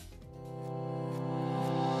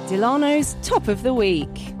Delano's Top of the Week.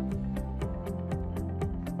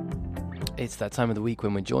 It's that time of the week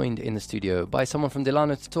when we're joined in the studio by someone from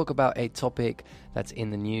Delano to talk about a topic that's in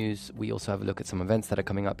the news. We also have a look at some events that are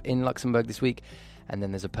coming up in Luxembourg this week, and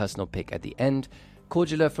then there's a personal pick at the end.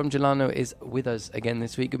 Cordula from Delano is with us again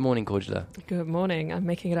this week. Good morning, Cordula. Good morning. I'm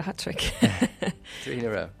making it a hat trick. 3 in a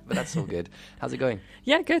row, but that's all good. How's it going?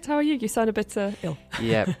 Yeah, good. How are you? You sound a bit ill.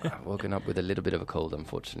 Yeah, I've woken up with a little bit of a cold,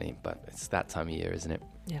 unfortunately, but it's that time of year, isn't it?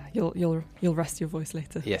 Yeah, you'll rest your voice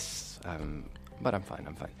later. Yes, but I'm fine.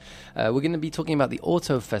 We're going to be talking about the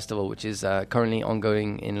Auto Festival, which is currently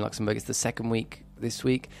ongoing in Luxembourg. It's the second week this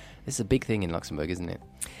week. This is a big thing in Luxembourg, isn't it?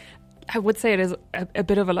 I would say it is a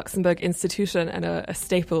bit of a Luxembourg institution and a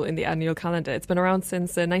staple in the annual calendar. It's been around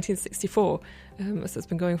since 1964, so it's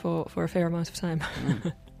been going for a fair amount of time.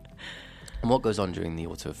 And what goes on during the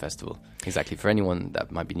Auto Festival? Exactly, for anyone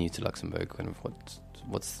that might be new to Luxembourg, kind of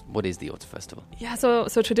what is the Auto Festival? Yeah, so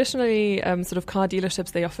traditionally, sort of car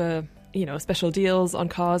dealerships, they offer special deals on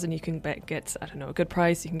cars, and you can get a good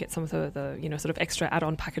price. You can get some of the sort of extra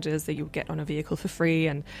add-on packages that you get on a vehicle for free,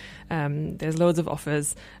 and there's loads of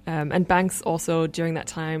offers. And banks also during that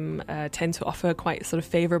time tend to offer quite sort of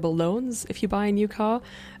favourable loans if you buy a new car,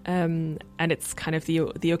 and it's kind of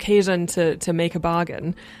the occasion to make a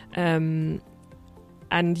bargain.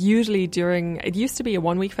 And usually it used to be a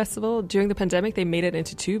 1-week festival. During the pandemic, they made it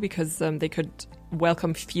into 2 because they could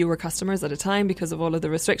welcome fewer customers at a time because of all of the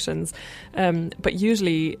restrictions. But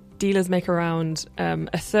usually dealers make around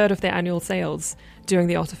a third of their annual sales during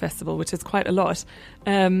the Auto Festival, which is quite a lot.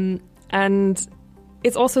 And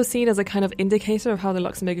it's also seen as a kind of indicator of how the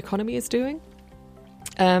Luxembourg economy is doing.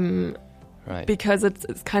 Right. Because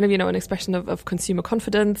it's kind of, an expression of consumer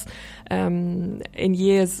confidence. In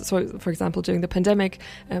years, so for example, during the pandemic,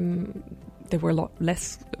 there were a lot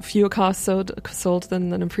fewer cars sold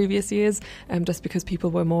than in previous years, just because people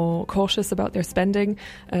were more cautious about their spending.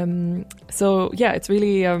 So yeah, it's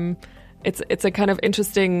really, it's a kind of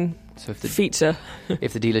interesting feature.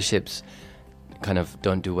 If the dealerships kind of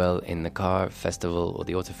don't do well in the car festival or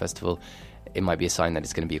the Auto Festival, it might be a sign that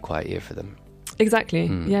it's going to be a quiet year for them. Exactly.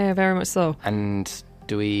 Yeah, very much so. And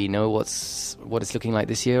do we know what it's looking like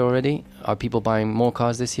this year already? Are people buying more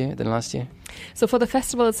cars this year than last year? So for the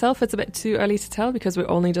festival itself, it's a bit too early to tell because we're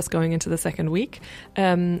only just going into the second week.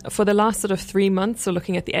 For the last sort of 3 months, so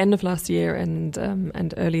looking at the end of last year and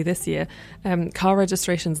early this year, car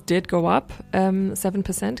registrations did go up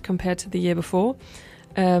 7% compared to the year before.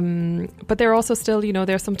 But there are also still,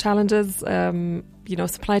 there are some challenges,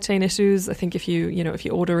 supply chain issues. I think if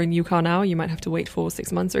you order a new car now, you might have to wait for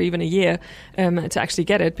 6 months or even a year to actually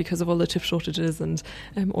get it because of all the chip shortages and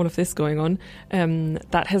all of this going on.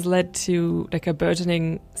 That has led to like a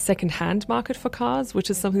burgeoning second-hand market for cars, which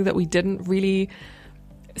is something that we didn't really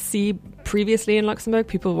see previously in Luxembourg.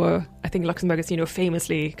 I think Luxembourg is,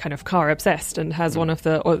 famously kind of car obsessed and has one of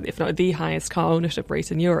the, or if not the highest car ownership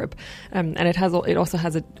rate in Europe. And it also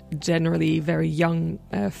has a generally very young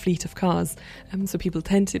fleet of cars. So people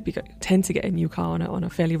tend to get a new car on a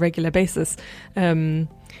fairly regular basis.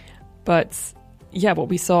 But yeah, what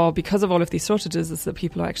we saw because of all of these shortages is that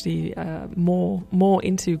people are actually more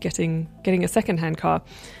into getting a second-hand car.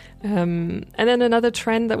 And then another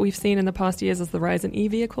trend that we've seen in the past years is the rise in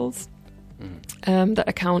e-vehicles that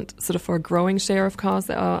account sort of for a growing share of cars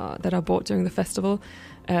that are bought during the festival,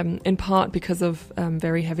 in part because of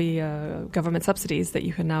very heavy government subsidies that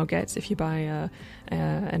you can now get if you buy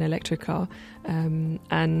an electric car.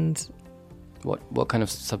 And what kind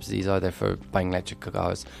of subsidies are there for buying electric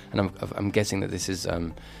cars? And I'm guessing that this is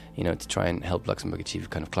to try and help Luxembourg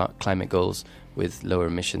achieve kind of climate goals with lower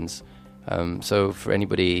emissions. So for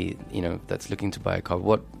anybody, that's looking to buy a car,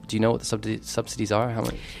 do you know what the subsidies are? How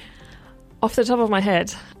much? Off the top of my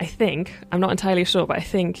head, I'm not entirely sure, but I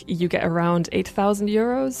think you get around 8,000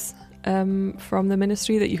 euros from the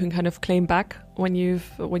ministry that you can kind of claim back when you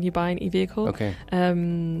buy an e-vehicle. Okay.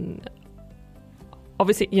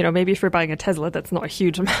 Obviously, maybe if you're buying a Tesla, that's not a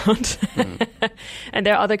huge amount. And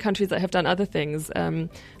there are other countries that have done other things.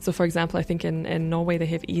 So, for example, I think in Norway they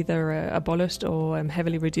have either abolished or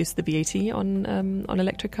heavily reduced the VAT on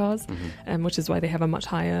electric cars, which is why they have a much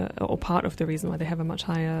higher, or part of the reason why they have a much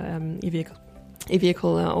higher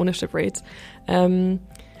e-vehicle ownership rate. But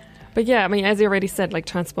yeah, I mean, as you already said, like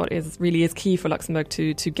transport is key for Luxembourg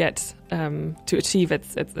to achieve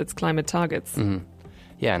its climate targets. Mm-hmm.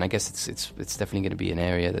 Yeah, and I guess it's definitely going to be an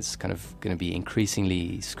area that's kind of going to be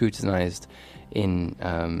increasingly scrutinized in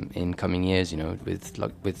coming years.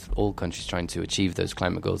 With all countries trying to achieve those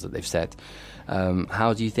climate goals that they've set.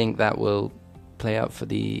 How do you think that will play out for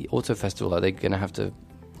the Auto Festival? Are they going to have to,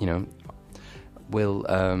 will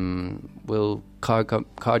car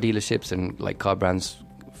dealerships and like car brands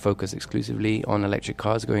focus exclusively on electric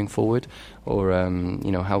cars going forward, or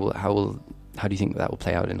how do you think that will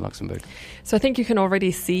play out in Luxembourg? So I think you can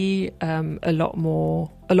already see a lot more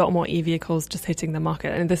e-vehicles just hitting the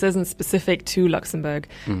market, and this isn't specific to Luxembourg,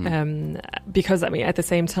 because I mean at the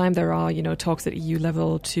same time there are talks at EU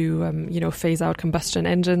level to phase out combustion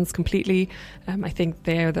engines completely. I think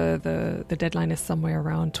there the deadline is somewhere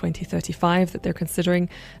around 2035 that they're considering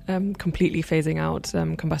completely phasing out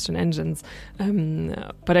combustion engines.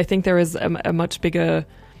 But I think there is a much bigger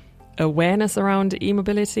awareness around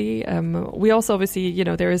e-mobility. We also obviously,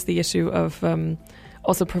 there is the issue of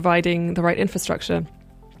also providing the right infrastructure.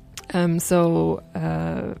 So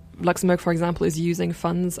Luxembourg, for example, is using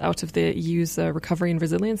funds out of the EU's recovery and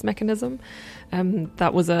resilience mechanism.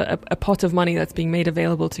 That was a pot of money that's being made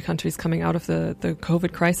available to countries coming out of the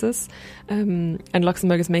COVID crisis. And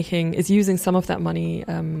Luxembourg is using some of that money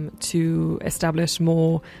to establish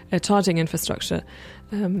more charging infrastructure.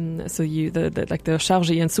 So the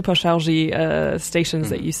Chargy and Superchargy stations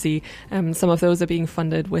that you see, some of those are being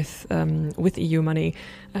funded with EU money.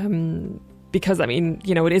 Because, I mean,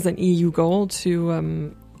 it is an EU goal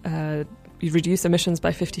to reduce emissions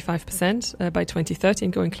by 55% by 2030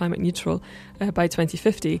 and going climate neutral by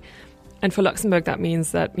 2050. And for Luxembourg, that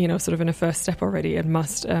means that, sort of in a first step already, it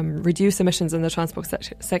must reduce emissions in the transport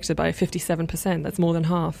sector by 57%. That's more than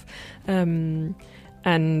half.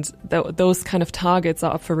 And those kind of targets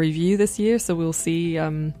are up for review this year. So we'll see,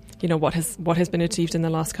 what has been achieved in the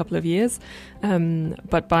last couple of years.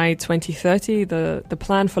 But by 2030, the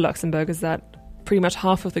plan for Luxembourg is that pretty much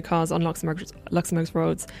half of the cars on Luxembourg's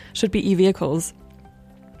roads should be e-vehicles.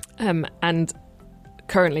 And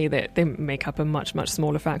currently they make up a much, much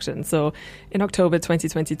smaller fraction. So in October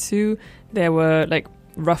 2022, there were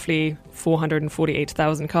roughly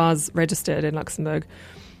 448,000 cars registered in Luxembourg,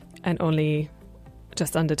 and only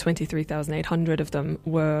just under 23,800 of them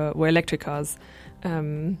were electric cars.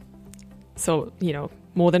 So,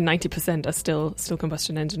 more than 90% are still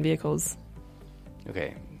combustion engine vehicles.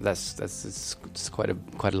 Okay, that's quite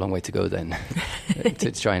a long way to go then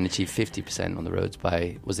to try and achieve 50% on the roads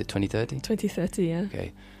by, was it 2030? 2030, yeah.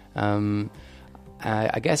 Okay.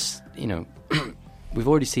 I guess, we've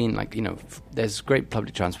already seen, there's great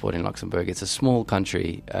public transport in Luxembourg. It's a small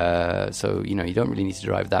country, so, you don't really need to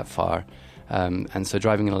drive that far. And so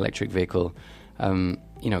driving an electric vehicle,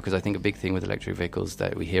 because I think a big thing with electric vehicles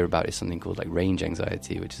that we hear about is something called range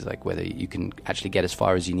anxiety, which is whether you can actually get as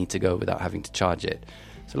far as you need to go without having to charge it.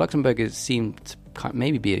 So Luxembourg seemed to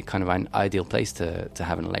maybe be a kind of an ideal place to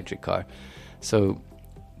have an electric car. So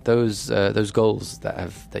those goals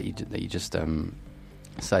that you just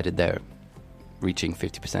cited there, reaching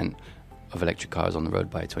 50% of electric cars on the road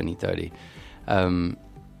by 2030.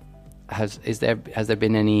 Has there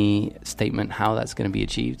been any statement how that's going to be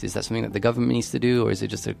achieved? Is that something that the government needs to do, or is it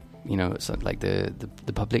just the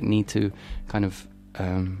public need to kind of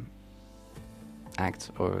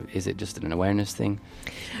act, or is it just an awareness thing?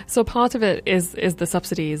 So part of it is the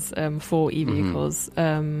subsidies for e-vehicles,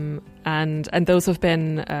 and those have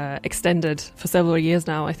been extended for several years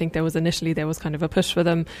now. I think there was kind of a push for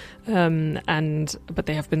them, but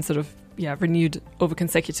they have been sort of renewed over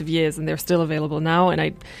consecutive years, and they're still available now. And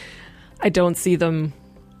I don't see them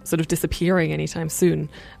sort of disappearing anytime soon.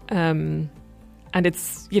 And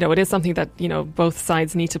it's, it is something that, both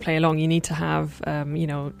sides need to play along. You need to have,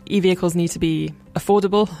 e-vehicles need to be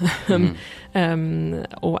affordable,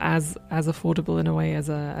 or as affordable in a way as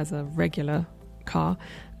a regular car.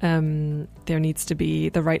 There needs to be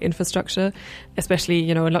the right infrastructure, especially,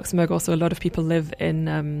 in Luxembourg also a lot of people live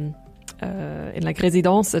in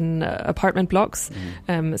résidence and apartment blocks.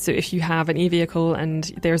 So if you have an e-vehicle and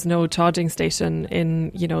there's no charging station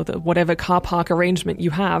in, whatever car park arrangement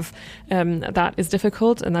you have, that is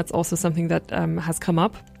difficult. And that's also something that has come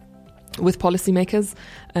up with policymakers.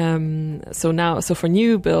 So for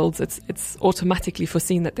new builds, it's automatically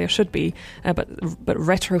foreseen that there should be, but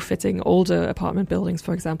retrofitting older apartment buildings,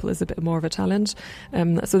 for example, is a bit more of a challenge.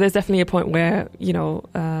 So there's definitely a point where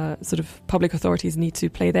sort of public authorities need to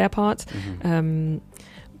play their part.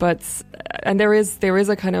 But there is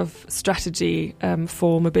a kind of strategy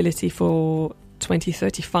for mobility for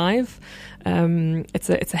 2035. It's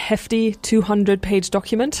a hefty 200-page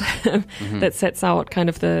document that sets out kind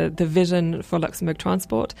of the vision for Luxembourg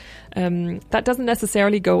transport. That doesn't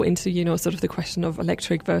necessarily go into sort of the question of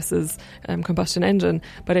electric versus combustion engine,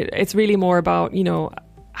 but it's really more about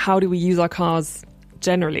how do we use our cars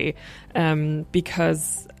generally,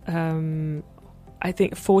 because I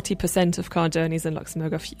think 40% of car journeys in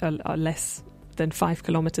Luxembourg are less than 5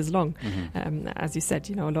 kilometers long. As you said,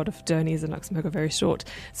 a lot of journeys in Luxembourg are very short.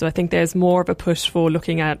 So I think there's more of a push for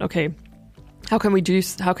looking at, okay, how can we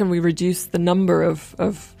reduce the number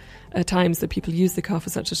of times that people use the car for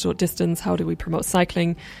such a short distance? How do we promote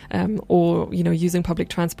cycling, or using public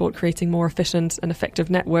transport, creating more efficient and effective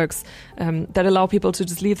networks that allow people to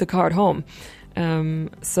just leave the car at home?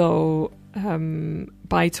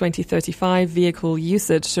 By 2035, vehicle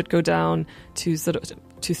usage should go down to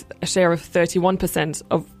to a share of 31%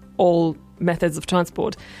 of all methods of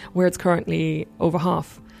transport, where it's currently over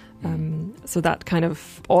half. So that kind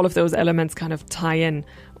of, all of those elements kind of tie in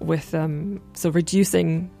with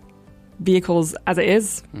reducing vehicles as it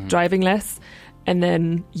is, driving less, and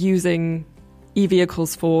then using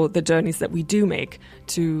e-vehicles for the journeys that we do make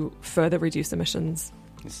to further reduce emissions.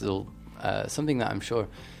 This is all something that I'm sure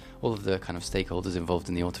all of the kind of stakeholders involved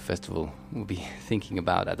in the Auto Festival will be thinking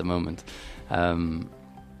about at the moment.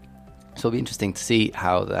 So it'll be interesting to see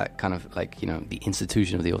how that kind of the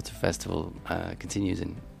institution of the Auto Festival continues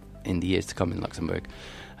in the years to come in Luxembourg.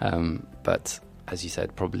 But as you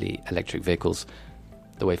said, probably electric vehicles,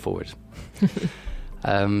 the way forward. Should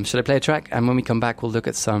I play a track? And when we come back, we'll look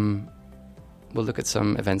at some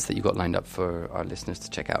events that you've got lined up for our listeners to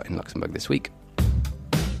check out in Luxembourg this week.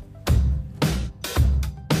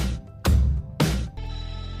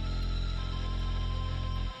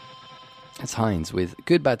 It's Heinz with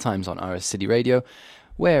Good Bad Times on RS City Radio,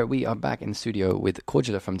 where we are back in the studio with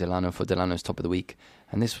Cordula from Delano for Delano's Top of the Week.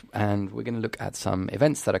 And we're going to look at some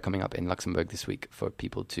events that are coming up in Luxembourg this week for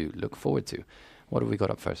people to look forward to. What have we got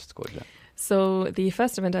up first, Cordula? So the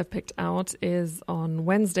first event I've picked out is on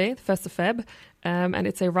Wednesday, the 1st of Feb, and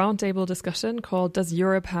it's a roundtable discussion called Does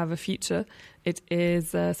Europe Have a Future? It is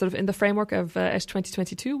sort of in the framework of ESH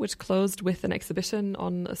 2022, which closed with an exhibition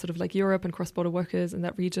on sort of like Europe and cross-border workers in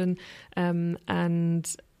that region. A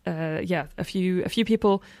few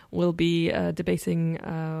people will be debating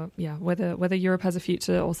whether Europe has a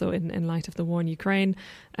future, also in light of the war in Ukraine.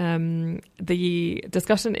 The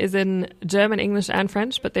discussion is in German, English and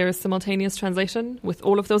French, but there is simultaneous translation with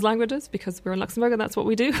all of those languages because we're in Luxembourg and that's what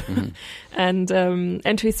we do. And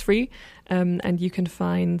entry is free. And you can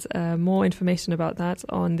find more information about that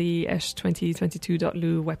on the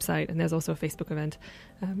esh2022.lu website, and there's also a Facebook event.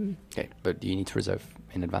 Okay, but do you need to reserve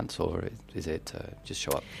in advance, or is it just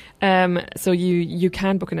show up? So you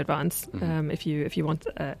can book in advance if you want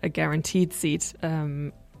a guaranteed seat,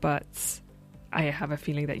 but I have a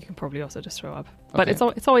feeling that you can probably also just show up. But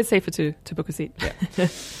it's always safer to book a seat. Yeah.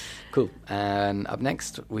 Cool. And up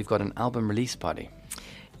next, we've got an album release party.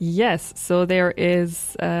 Yes, so there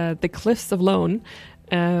is the Cliffs of Loan.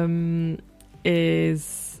 So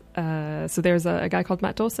there's a guy called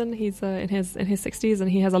Matt Dawson. He's in his 60s, and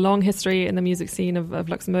he has a long history in the music scene of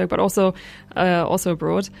Luxembourg, but also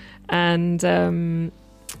abroad. And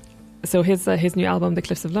so his new album, The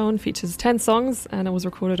Cliffs of Loan, features 10 songs, and it was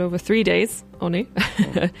recorded over 3 days only.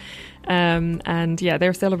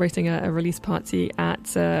 They're celebrating a release party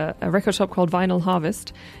at a record shop called Vinyl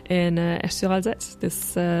Harvest in Esch-sur-Alzette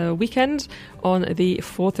this weekend on the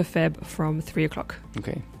 4th of Feb from 3 o'clock.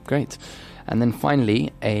 Okay, great. And then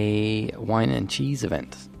finally, a wine and cheese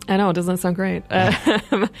event. I know, doesn't it sound great?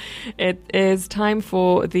 It is time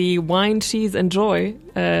for the Wine, Cheese and Joy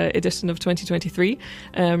edition of 2023.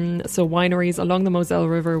 So wineries along the Moselle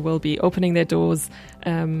River will be opening their doors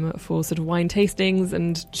for sort of wine tastings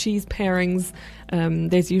and cheese pairings.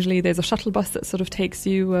 There's a shuttle bus that sort of takes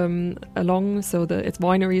you along. So it's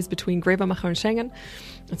wineries between Grevenmacher and Schengen.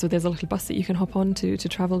 And so there's a little bus that you can hop on to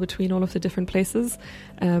travel between all of the different places.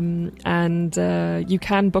 And you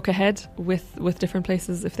can book ahead with different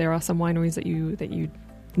places if there are some wineries that you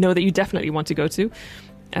know that you definitely want to go to.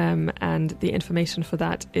 And the information for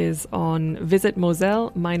that is on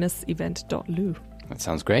visitmoselle-event.lu. That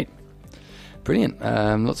sounds great. Brilliant.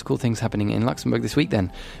 Lots of cool things happening in Luxembourg this week then.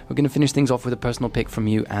 We're going to finish things off with a personal pick from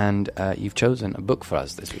you, and you've chosen a book for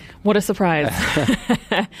us this week. What a surprise.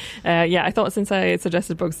 I thought since I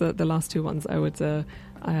suggested books, the last two ones, I would go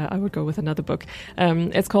with another book.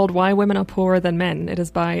 It's called Why Women Are Poorer Than Men. It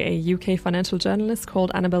is by a UK financial journalist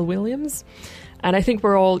called Annabel Williams. And I think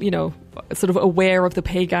we're all, sort of aware of the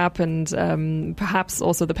pay gap and perhaps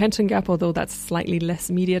also the pension gap, although that's slightly less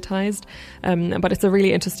mediatized. But it's a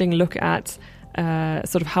really interesting look at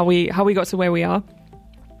sort of how we got to where we are.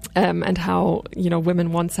 And how,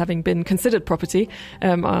 women once having been considered property,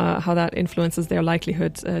 how that influences their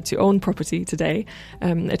likelihood to own property today.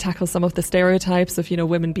 It tackles some of the stereotypes of,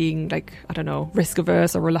 women being risk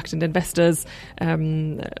averse or reluctant investors,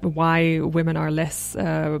 why women are less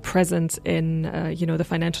present in, the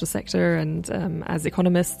financial sector and as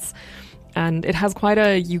economists. and it has quite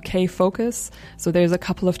a UK focus. So there's a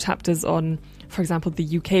couple of chapters on, for example,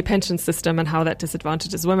 the UK pension system and how that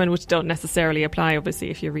disadvantages women, which don't necessarily apply, obviously,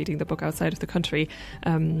 if you're reading the book outside of the country.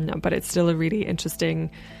 But it's still a really interesting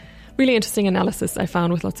analysis, I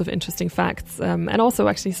found, with lots of interesting facts, and also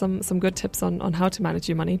actually some good tips on how to manage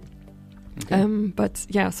your money. Okay. But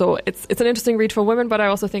yeah, so it's an interesting read for women, but I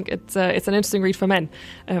also think it's an interesting read for men,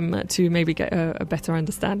 to maybe get a better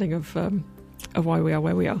understanding of why we are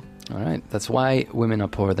where we are. All right, that's Why Women Are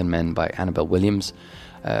Poorer Than Men by Annabel Williams.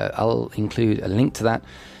 I'll include a link to that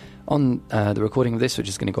on the recording of this, which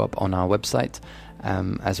is going to go up on our website,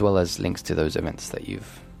 as well as links to those events that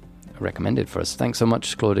you've recommended for us. Thanks so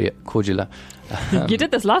much, Cordula. You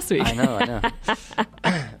did this last week. I know.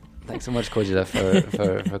 Thanks so much, Cordula,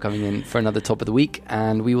 for coming in for another Top of the Week,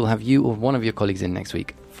 and we will have you or one of your colleagues in next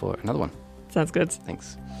week for another one. Sounds good.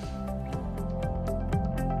 Thanks.